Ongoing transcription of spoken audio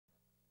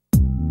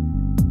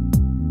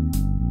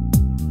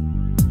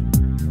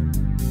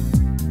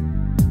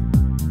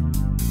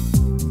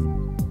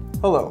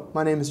Hello,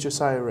 my name is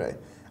Josiah Rea.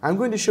 I'm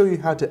going to show you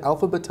how to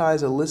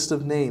alphabetize a list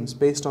of names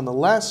based on the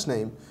last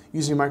name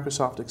using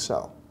Microsoft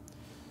Excel.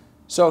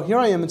 So here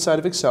I am inside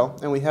of Excel,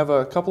 and we have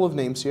a couple of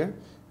names here.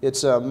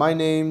 It's my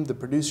name, the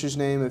producer's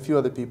name, a few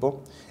other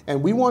people.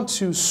 And we want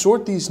to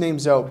sort these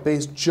names out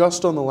based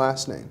just on the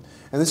last name.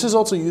 And this is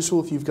also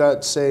useful if you've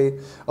got, say,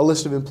 a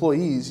list of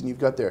employees and you've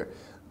got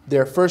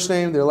their first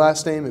name, their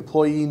last name,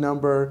 employee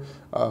number,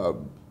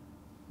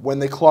 when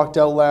they clocked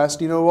out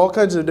last, all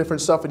kinds of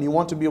different stuff, and you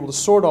want to be able to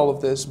sort all of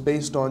this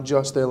based on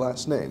just their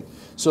last name.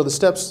 So the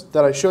steps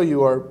that I show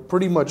you are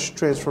pretty much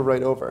transfer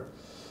right over.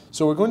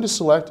 So we're going to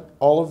select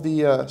all of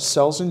the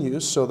cells in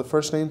use, so the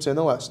first names and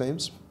the last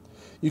names.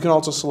 You can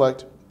also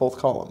select both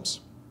columns.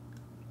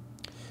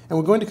 And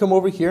we're going to come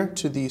over here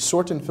to the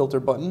Sort and Filter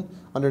button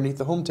underneath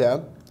the Home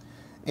tab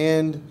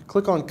and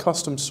click on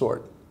Custom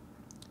Sort.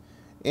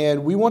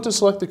 And we want to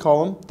select the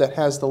column that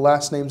has the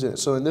last names in it.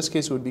 So in this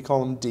case it would be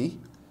column D.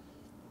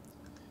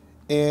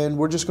 And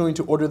we're just going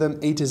to order them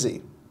A to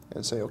Z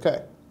and say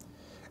OK.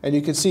 And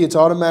you can see it's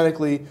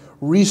automatically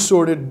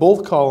resorted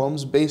both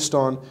columns based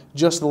on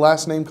just the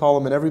last name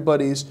column, and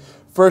everybody's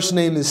first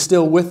name is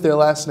still with their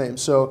last name,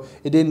 so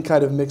it didn't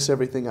kind of mix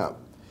everything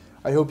up.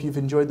 I hope you've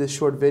enjoyed this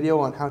short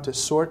video on how to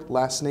sort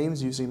last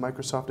names using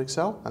Microsoft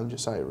Excel. I'm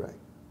Josiah Rea.